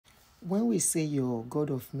When we say your God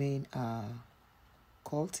of men are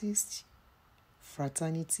cultists,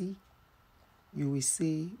 fraternity, you will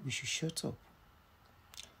say we should shut up.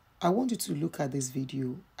 I want you to look at this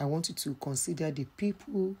video. I want you to consider the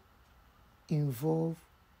people involved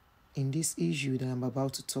in this issue that I'm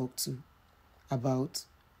about to talk about.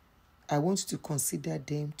 I want you to consider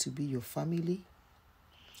them to be your family,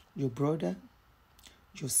 your brother,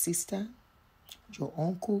 your sister, your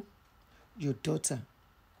uncle, your daughter,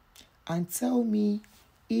 and tell me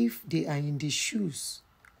if they are in the shoes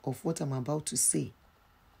of what I'm about to say.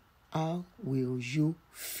 How will you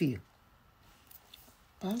feel?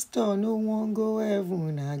 Pastor, no one go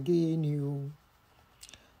heaven again, you.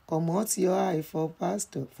 Come out your eye for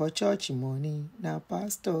pastor, for church money. Now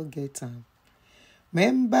pastor get them.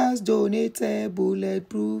 Members donated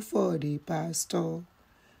bulletproof for the pastor.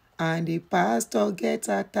 And the pastor get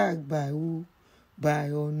attacked by who? By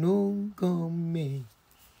unknown gunmen.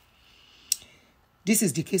 This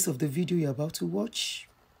is the case of the video you're about to watch.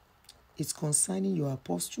 It's concerning your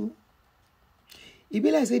apostle. It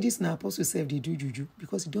be like say this na apostle self they do juju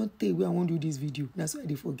because you don't tell where I won't do this video. That's why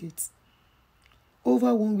they forget.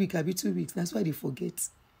 Over 1 week, I be 2 weeks. That's why they forget.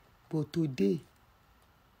 But today,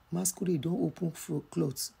 masquerade don't open for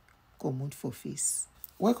clothes, come out for face.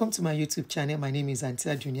 Welcome to my YouTube channel. My name is Auntie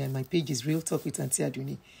Aduni and my page is Real Talk with Auntie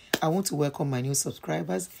Aduni. I want to welcome my new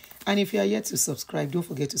subscribers. And if you are yet to subscribe, don't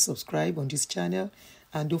forget to subscribe on this channel.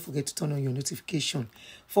 And don't forget to turn on your notification.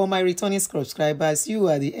 For my returning subscribers, you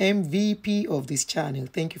are the MVP of this channel.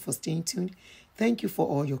 Thank you for staying tuned. Thank you for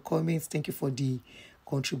all your comments. Thank you for the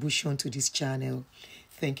contribution to this channel.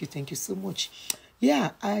 Thank you so much.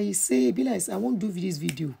 Yeah, I say, Bilas, I won't do this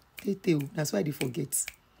video. That's why they forget.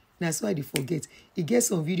 That's why they forget. It gets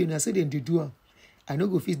some video, and so then they do them. I know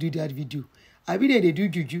go fit do that video. I be there they do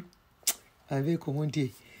juju. I very common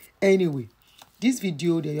day. Anyway, this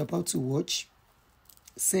video that you're about to watch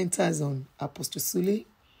centers on Apostle Sule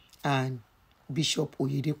and Bishop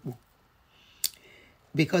Oyedepo.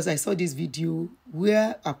 Because I saw this video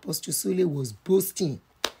where Apostle Sule was boasting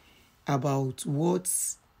about what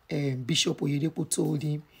Bishop Oyedepo told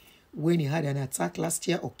him when he had an attack last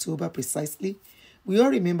year, October precisely. We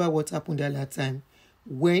all remember what happened at that time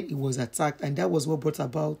when he was attacked, and that was what brought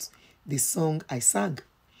about the song I sang.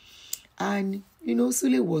 And, you know,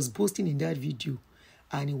 Sule was boasting in that video,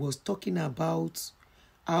 and he was talking about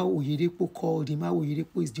how Oyedepo called him, how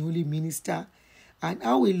Oyedepo is the only minister, and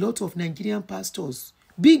how a lot of Nigerian pastors,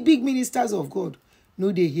 big ministers of God,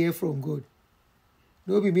 know they hear from God.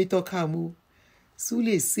 No be me talk hamu.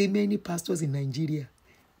 Sule say many pastors in Nigeria,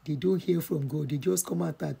 they don't hear from God. They just come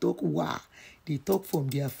out and talk, wow. They talk from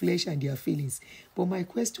their flesh and their feelings. But my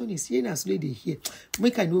question is, here na Sule they hear.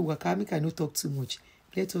 Make I know waka, make I not talk too much.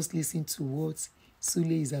 Let us listen to what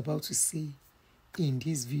Sule is about to say in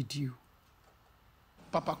this video.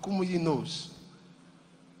 Papa Kumuyi knows.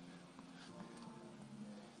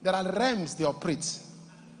 There are realms they operate.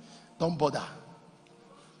 Don't bother.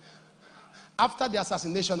 After the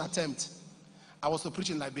assassination attempt, I was to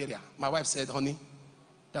preach in Liberia. My wife said, honey,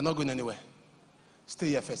 you're not going anywhere. Stay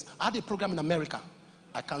here first. I had a program in America.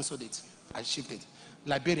 I canceled it. I shifted.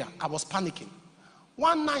 Liberia, I was panicking.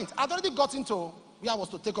 One night, I'd already got into where I was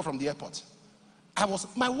to take off from the airport.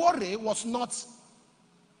 My worry was not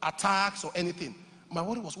attacks or anything. My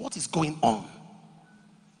worry was, what is going on?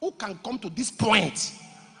 Who can come to this point?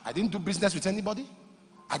 I didn't do business with anybody.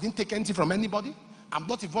 I didn't take anything from anybody. I'm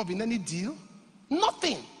not involved in any deal.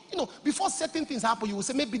 Nothing. You know, before certain things happen, you will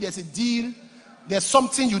say, maybe there's a deal. There's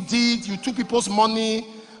something you did. You took people's money.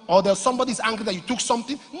 Or there's somebody's angry that you took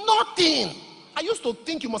something. Nothing. I used to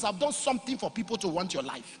think you must have done something for people to want your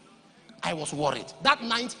life. I was worried. That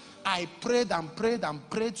night, I prayed and prayed and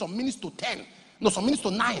prayed. Some minutes to 10. No, some minutes to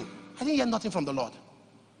 9. I didn't hear nothing from the Lord.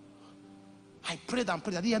 I prayed and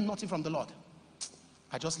prayed. I didn't hear nothing from the Lord.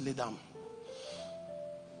 I just lay down.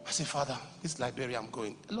 I said, Father, this Liberia I'm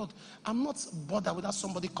going. Lord, I'm not bothered whether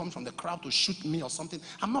somebody comes from the crowd to shoot me or something.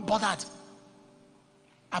 I'm not bothered.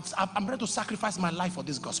 I'm ready to sacrifice my life for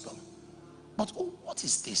this gospel. But oh, what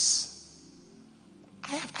is this?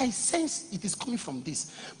 I sense it is coming from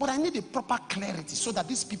this. But I need a proper clarity so that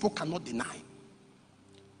these people cannot deny.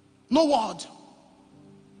 No word.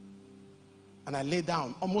 And I lay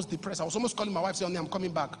down, almost depressed. I was almost calling my wife, saying, I'm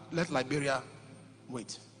coming back. Let Liberia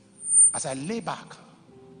wait. As I lay back,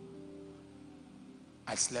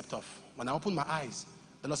 I slept off. When I opened my eyes,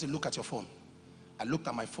 the Lord said, look at your phone. I looked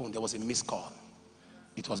at my phone. There was a missed call.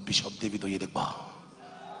 It was Bishop David Oyedepo.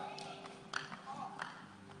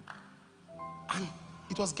 And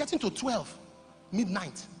it was getting to 12,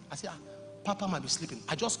 midnight. I said, Papa might be sleeping.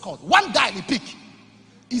 I just called. One dial, he picked.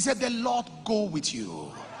 He said, the Lord go with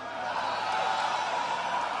you.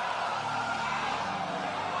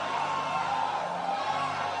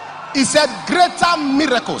 He said, greater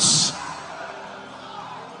miracles.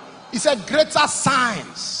 He said, greater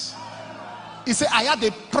signs. He said, I had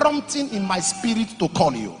a prompting in my spirit to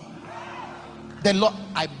call you. The Lord,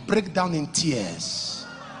 I break down in tears.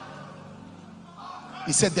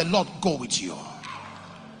 He said, the Lord go with you.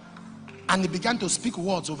 And he began to speak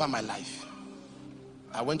words over my life.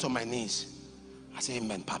 I went on my knees. I said,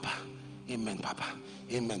 amen, Papa. Amen, Papa.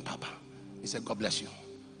 Amen, Papa. He said, God bless you.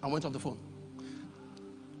 I went off the phone.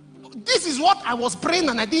 This is what I was praying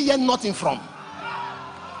and I didn't hear nothing from.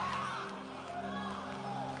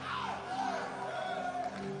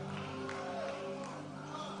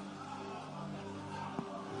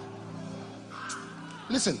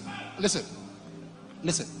 Listen, listen,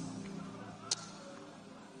 listen,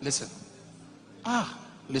 listen.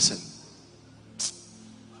 Listen.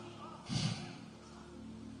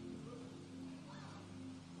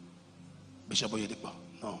 Bishop Oyedepo,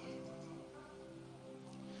 no.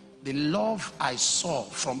 The love I saw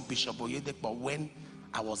from Bishop Oyedepo when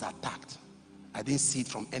I was attacked, I didn't see it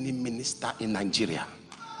from any minister in Nigeria.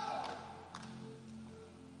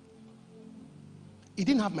 He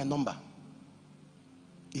didn't have my number.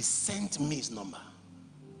 He sent me his number.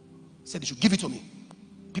 He said he should give it to me.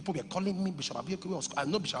 People were calling me. Bishop Abiyoke, I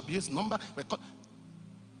know Bishop Abiyoke's number.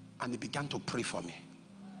 And he began to pray for me.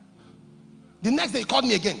 The next day he called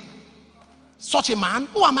me again. Such a man,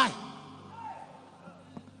 who am I?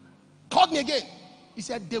 Called me again. He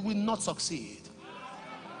said they will not succeed.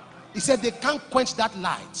 He said they can't quench that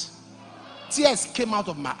light. Tears came out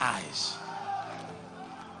of my eyes.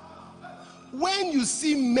 When you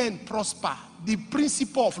see men prosper, the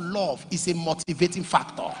principle of love is a motivating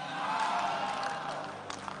factor.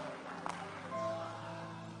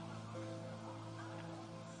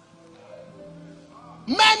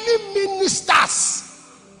 Many ministers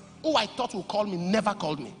who I thought would call me never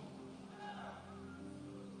called me.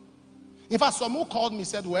 In fact, some who called me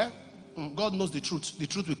said, well, God knows the truth. The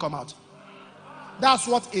truth will come out. That's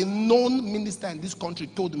what a known minister in this country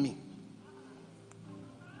told me.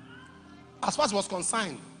 As far as was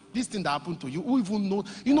concerned, this thing that happened to you, who even know,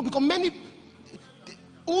 because many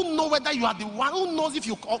who know whether you are the one, who knows if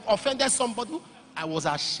you offended somebody. I was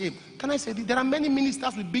ashamed. Can I say this? There are many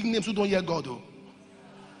ministers with big names who don't hear God, though.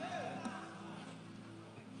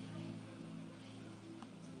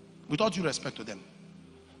 With all due respect to them.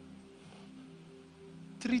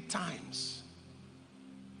 3 times.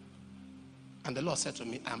 And the Lord said to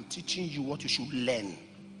me, I'm teaching you what you should learn.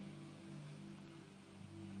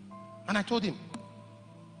 And I told him,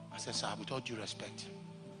 I said, sir, with all due respect,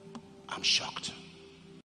 I'm shocked.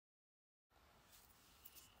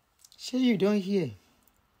 Sure, you don't hear.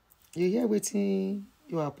 You hear waiting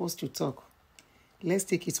your apostle talk. Let's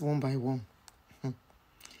take it one by one.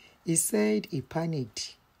 He said he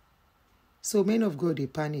panicked. So men of God, they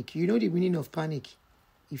panic. You know the meaning of panic?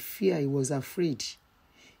 He feared, he was afraid.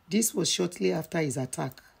 This was shortly after his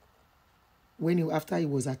attack. After he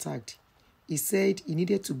was attacked, he said he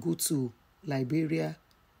needed to go to Liberia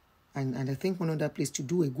and I think one other place to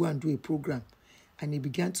go and do a program. And he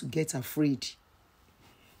began to get afraid.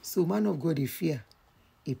 So man of God, he feared.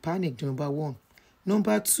 He panicked, number 1.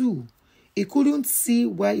 Number 2, he couldn't see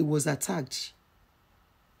why he was attacked.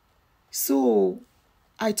 So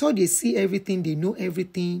I thought they see everything, they know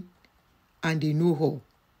everything, and they know all.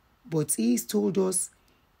 But he told us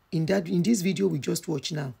in this video we just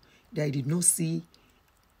watched now that he did not see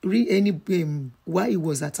why he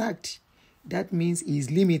was attacked. That means he is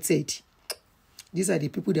limited. These are the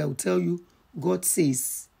people that will tell you, God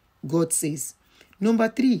says, God says. Number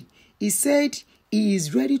 3, he said he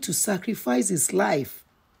is ready to sacrifice his life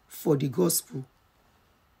for the gospel.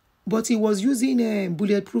 But he was using a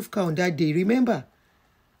bulletproof car on that day. Remember,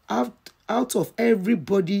 out of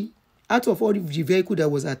everybody, out of all the vehicle that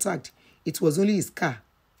was attacked, it was only his car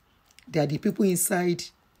that the people inside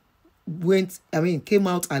came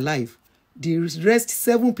out alive. The rest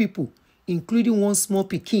 7 people, including one small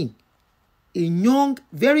Pekin, a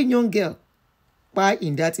very young girl, died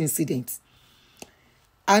in that incident.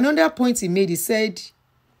 Another point he made, he said,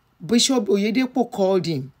 Bishop Oyedepo called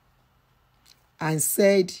him and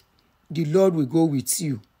said, the Lord will go with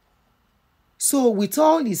you. So with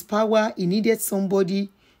all his power, he needed somebody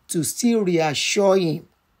to still reassure him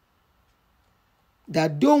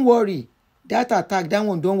that don't worry, that attack, that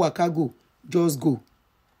one don't waka go, just go.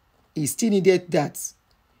 He still needed that.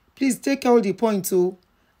 Please take all the points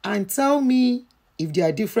and tell me if they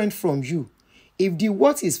are different from you. If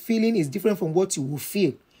what he's feeling is different from what you will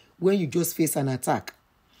feel when you just face an attack.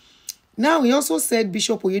 Now, he also said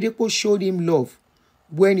Bishop Oyedepo showed him love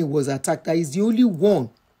when he was attacked. That is the only one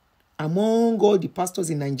among all the pastors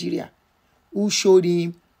in Nigeria who showed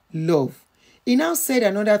him love. He now said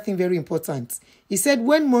another thing very important. He said,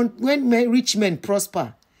 when rich men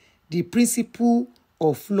prosper, the principle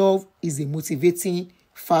of love is a motivating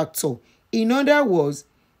factor. In other words,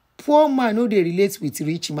 poor man no dey relate with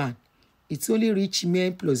rich man. It's only rich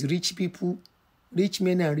men plus rich people, rich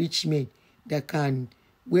men and rich men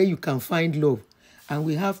where you can find love. And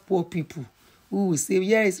we have poor people who will say,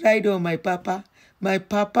 yes, right on, my papa. My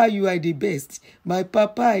papa, you are the best. My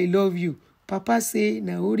papa, I love you. Papa say,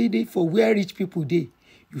 now already for where rich people dey,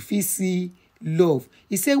 you fit see love.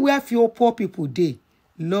 He say, where few poor people dey,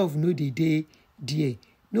 love no dey dey there.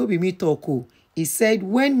 No be me talk o. He said,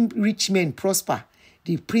 when rich men prosper,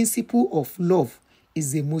 the principle of love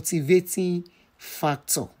is a motivating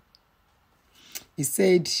factor. He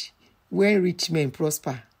said, when rich men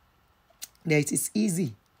prosper, that it is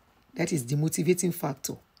easy. That is the motivating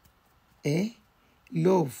factor.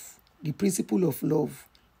 Love, the principle of love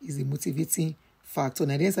is a motivating factor.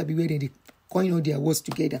 Now, there's a big way they coin all their words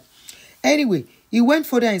together. Anyway, he went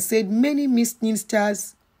further and said many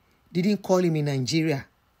ministers didn't call him in Nigeria.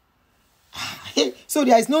 So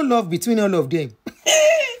there is no love between all of them.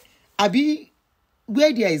 Abi,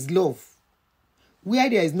 where there is love, where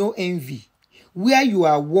there is no envy, where you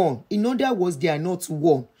are one, in other words, they are not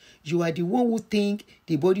one. You are the one who think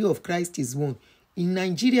the body of Christ is one. In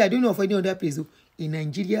Nigeria, I don't know of any other place. In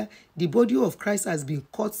Nigeria, the body of Christ has been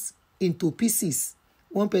cut into pieces.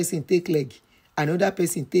 One person take leg, another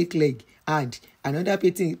person take leg, hand, another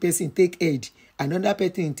person take head, another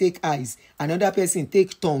person take eyes, another person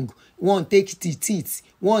take tongue, one take the teeth,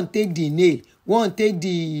 one take the nail, one take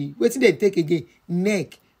the, what did they take again?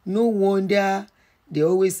 Neck. No wonder they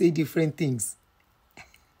always say different things.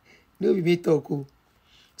 No be me talk.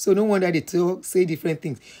 So no wonder they say different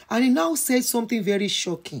things. And he now said something very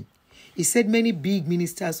shocking. He said many big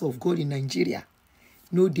ministers of God in Nigeria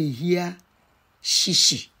know they hear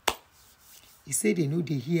shishi. He said they know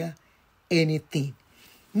they hear anything.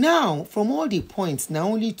 Now, from all the points, now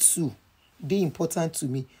only two, they important to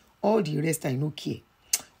me. All the rest I no care.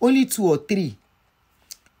 Only 2 or 3.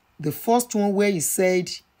 The first one where he said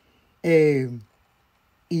he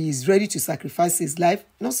is ready to sacrifice his life,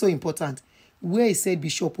 not so important. Where he said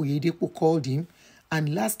Bishop Oyedepo called him.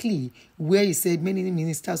 And lastly, where he said many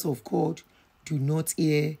ministers of God do not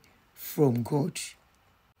hear from God.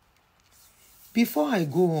 Before I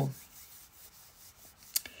go on,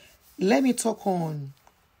 let me talk on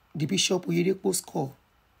the Bishop Oyedepo's call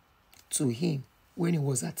to him when he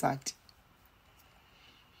was attacked.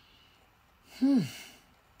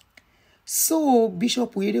 So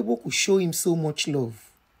Bishop Oyedepo could show him so much love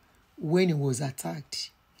when he was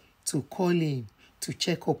attacked, to call him, to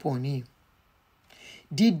check up on him.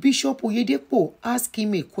 Did Bishop Oyedepo ask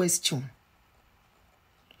him a question?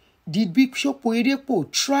 Did Bishop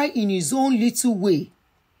Oyedepo try in his own little way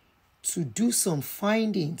to do some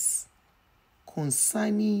findings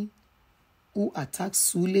concerning who attacked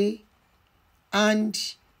Sule? And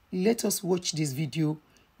let us watch this video.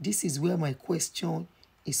 This is where my question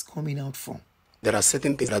is coming out from. There are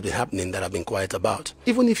certain things that have been happening that I've been quiet about.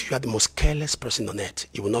 Even if you are the most careless person on earth,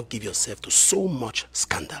 you will not give yourself to so much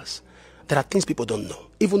scandals. There are things people don't know,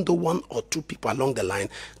 even though 1 or 2 people along the line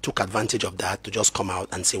took advantage of that to just come out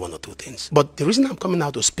and say 1 or 2 things. But the reason I'm coming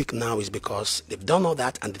out to speak now is because they've done all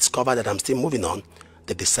that and discovered that I'm still moving on.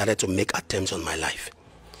 They decided to make attempts on my life.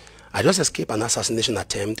 I just escaped an assassination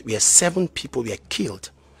attempt where 7 people were killed.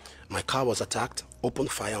 My car was attacked, opened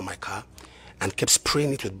fire on my car, and kept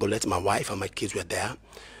spraying it with bullets. My wife and my kids were there.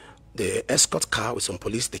 The escort car with some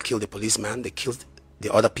police, they killed the policeman, they killed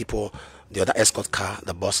the other people, the other escort car,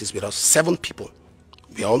 the buses with us. 7 people.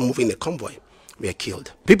 We are all moving a convoy. We are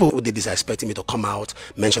killed. People who did this are expecting me to come out,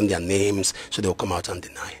 mention their names, so they will come out and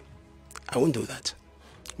deny. I won't do that.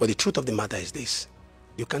 But the truth of the matter is this: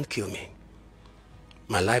 you can't kill me.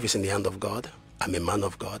 My life is in the hand of God. I'm a man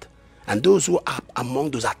of God. And those who are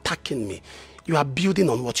among those attacking me, you are building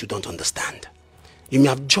on what you don't understand. You may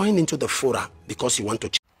have joined into the fora because you want to.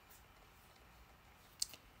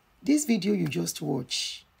 This video you just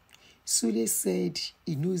watched, Sule said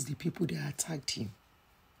he knows the people that attacked him.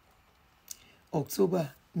 October,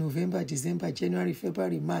 November, December, January,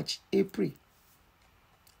 February, March, April.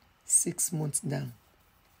 6 months down.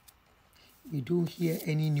 We don't hear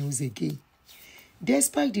any news again.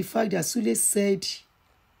 Despite the fact that Sule said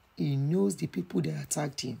he knows the people that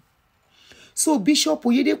attacked him. So Bishop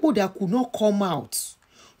Oyedepo that could not come out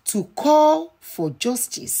to call for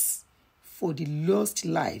justice for the lost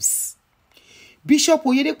lives. Bishop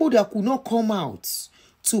Oyedepo that could not come out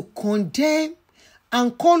to condemn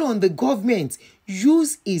and call on the government,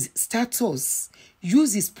 use his status,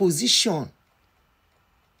 use his position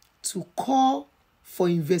to call for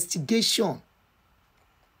investigation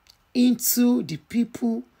into the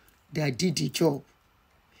people that did the job.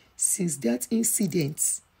 Since that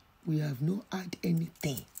incident, we have not had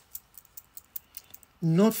anything.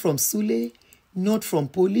 Not from Sule, not from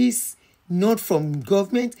police, not from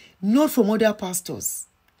government, not from other pastors.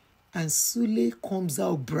 And Sule comes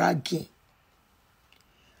out bragging.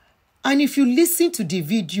 And if you listen to the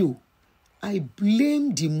video, I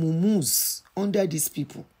blame the mumus under these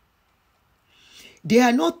people. They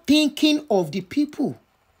are not thinking of the people.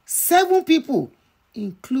 7 people,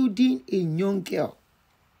 including a young girl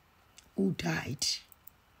who died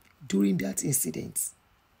during that incident.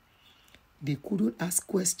 They couldn't ask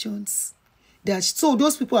questions. So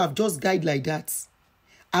those people have just died like that.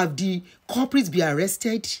 Have the culprits been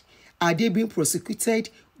arrested? Are they being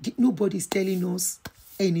prosecuted? Nobody's telling us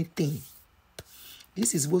anything.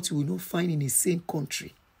 This is what you will not find in a sane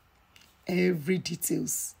country. Every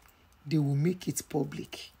details, they will make it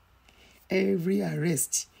public. Every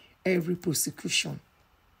arrest, every prosecution.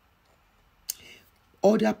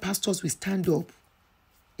 Other pastors will stand up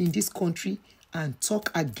in this country and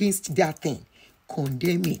talk against that thing,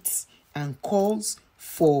 condemn it, and calls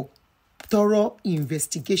for thorough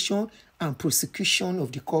investigation and prosecution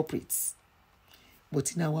of the culprits.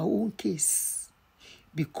 But in our own case,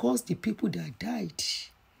 because the people that died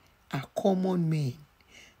are common men,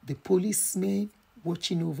 the policemen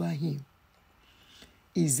watching over him,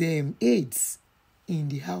 his aides in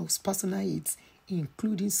the house, personal aides,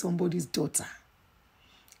 including somebody's daughter,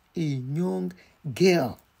 a young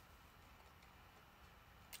girl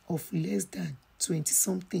of less than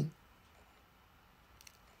 20-something,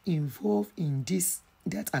 involved in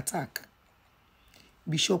that attack.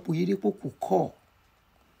 Bishop Oyedepo could call,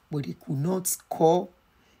 but they could not call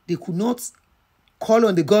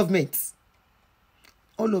on the government.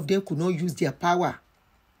 All of them could not use their power,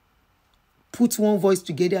 put one voice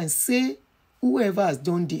together and say, whoever has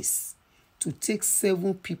done this, to take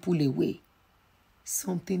 7 people away,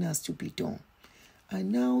 something has to be done.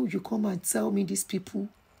 And now you come and tell me these people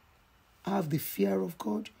have the fear of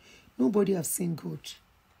God. Nobody has seen God.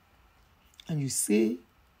 And you say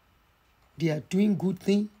they are doing good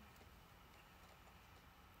thing.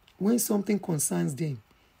 When something concerns them,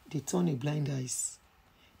 they turn a blind eyes.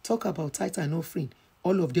 Talk about tithe and offering.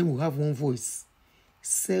 All of them will have one voice.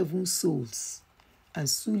 7 souls. And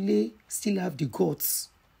Sule still have the guts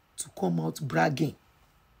to come out bragging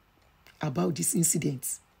about this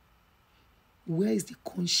incident. Where is the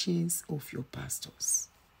conscience of your pastors?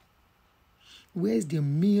 Where is the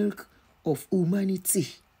milk of humanity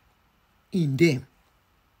in them?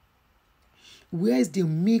 Where is the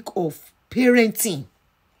milk of parenting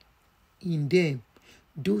in them?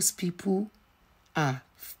 Those people are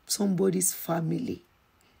somebody's family,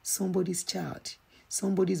 somebody's child,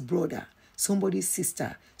 somebody's brother, somebody's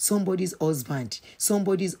sister, somebody's husband,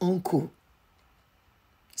 somebody's uncle,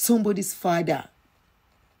 somebody's father,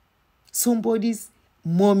 somebody's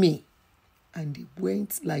mommy. And they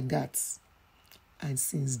went like that. And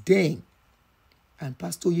since then, and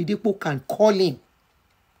Pastor Oyedepo can call him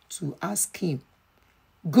to ask him,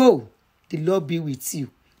 go, the Lord be with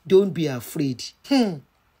you. Don't be afraid.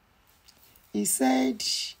 He said,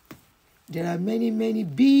 there are many, many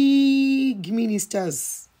big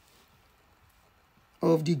ministers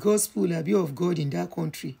of the gospel, of God in that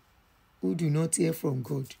country who do not hear from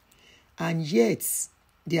God. And yet,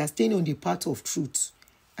 they are staying on the path of truth.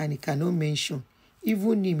 And he cannot mention.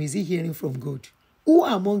 Even him, is he hearing from God? Who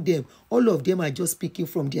among them? All of them are just speaking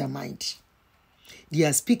from their mind. They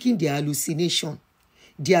are speaking their hallucination.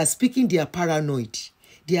 They are speaking their paranoid.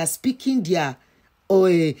 They are speaking their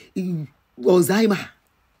Alzheimer.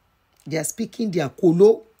 They are speaking their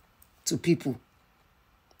kolo to people.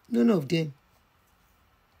 None of them.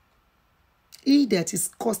 He that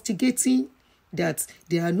is castigating that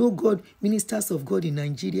there are no God, ministers of God in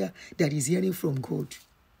Nigeria that is hearing from God.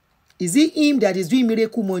 Is it him that is doing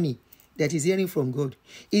miracle money that is hearing from God?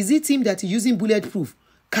 Is it him that is using bulletproof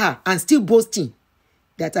car and still boasting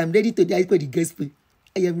that I'm ready to die for the gospel?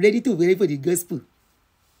 I am ready to die for the gospel.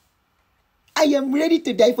 I am ready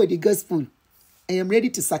to die for the gospel. I am ready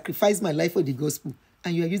to sacrifice my life for the gospel.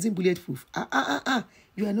 And you are using bulletproof.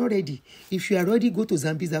 You are not ready. If you are ready, go to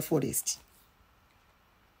Zambiza forest.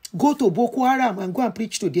 Go to Boko Haram and go and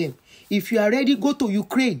preach to them. If you are ready, go to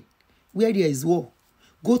Ukraine, where there is war.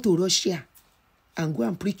 Go to Russia and go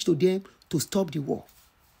and preach to them to stop the war.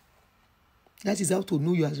 That is how to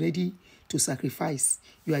know you are ready to sacrifice.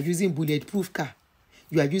 You are using bulletproof car.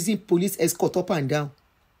 You are using police escort up and down.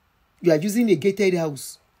 You are using a gated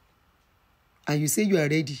house. And you say you are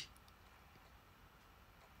ready.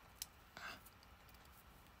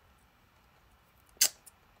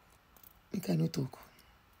 talk.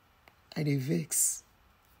 I dey vex.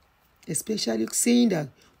 Especially saying that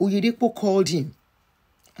Oyedepo called him.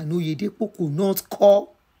 And Oyedepo could not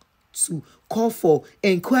call for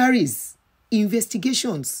inquiries,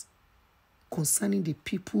 investigations concerning the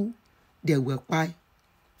people that were by.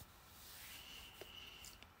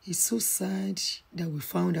 It's so sad that we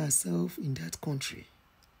found ourselves in that country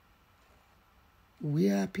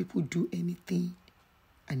where people do anything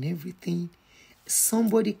and everything.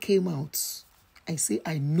 Somebody came out and said,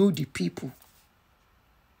 I know the people.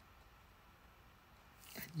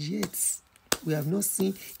 And yet, we have not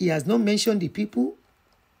seen, he has not mentioned the people.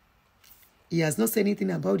 He has not said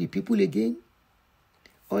anything about the people again.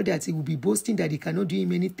 Or that he will be boasting that he cannot do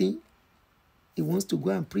him anything. He wants to go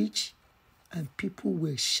and preach. And people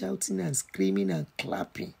were shouting and screaming and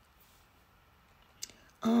clapping.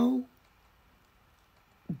 How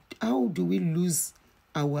do we lose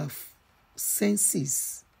our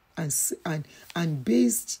senses and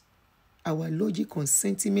based our logic on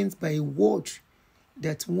sentiments by a word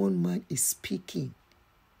that one man is speaking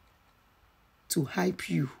to hype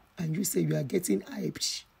you, and you say you are getting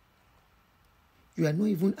hyped? You are not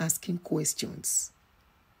even asking questions.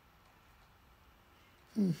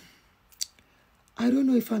 I don't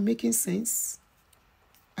know if I'm making sense.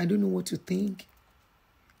 I don't know what to think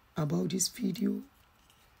about this video.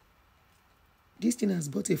 This thing has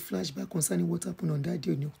brought a flashback concerning what happened on that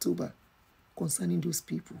day in October, concerning those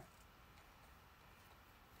people.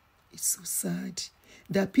 It's so sad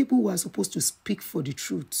that people who are supposed to speak for the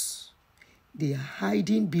truth, they are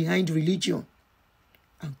hiding behind religion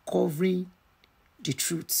and covering the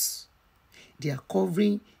truth. They are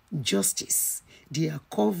covering justice. They are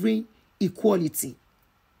covering equality.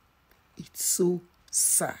 It's so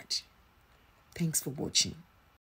sad. Thanks for watching.